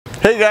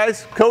Hey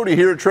guys, Cody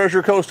here at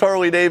Treasure Coast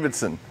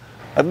Harley-Davidson.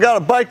 I've got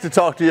a bike to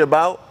talk to you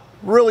about.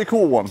 Really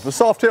cool one, the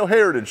Softail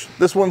Heritage.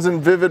 This one's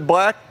in vivid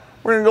black.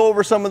 We're gonna go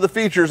over some of the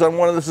features on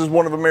this is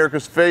one of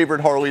America's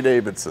favorite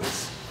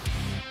Harley-Davidsons.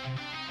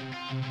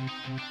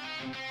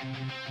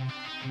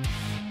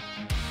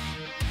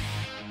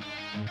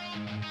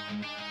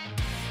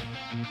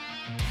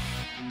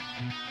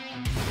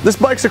 This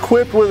bike's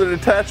equipped with a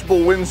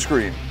detachable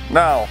windscreen.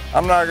 Now,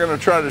 I'm not gonna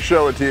try to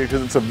show it to you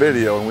because it's a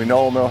video and we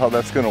all know how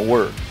that's gonna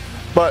work.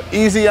 But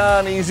easy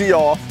on, easy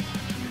off.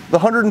 The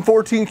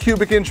 114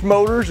 cubic inch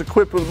motor is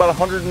equipped with about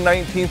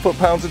 119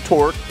 foot-pounds of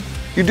torque.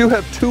 You do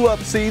have 2-up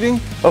seating,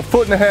 a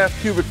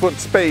 1.5 cubic foot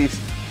space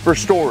for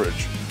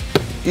storage.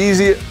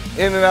 Easy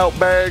in and out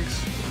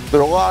bags,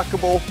 they're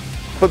lockable,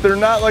 but they're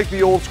not like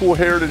the old school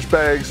Heritage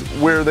bags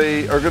where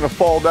they are gonna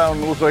fall down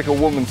and look like a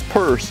woman's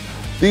purse.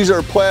 These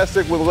are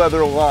plastic with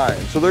leather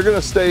lined, so they're gonna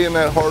stay in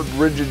that hard,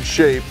 rigid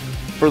shape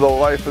for the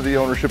life of the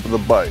ownership of the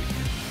bike.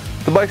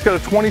 The bike's got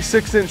a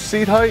 26-inch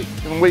seat height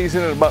and weighs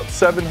in at about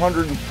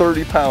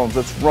 730 pounds.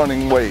 That's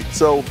running weight.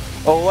 So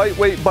a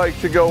lightweight bike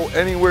to go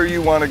anywhere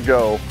you want to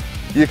go.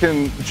 You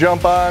can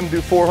jump on, do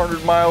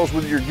 400 miles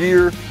with your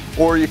gear,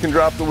 or you can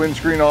drop the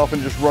windscreen off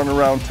and just run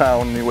around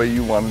town any way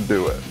you want to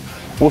do it.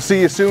 We'll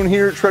see you soon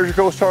here at Treasure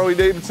Coast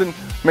Harley-Davidson.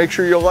 Make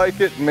sure you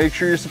like it and make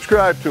sure you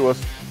subscribe to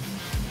us.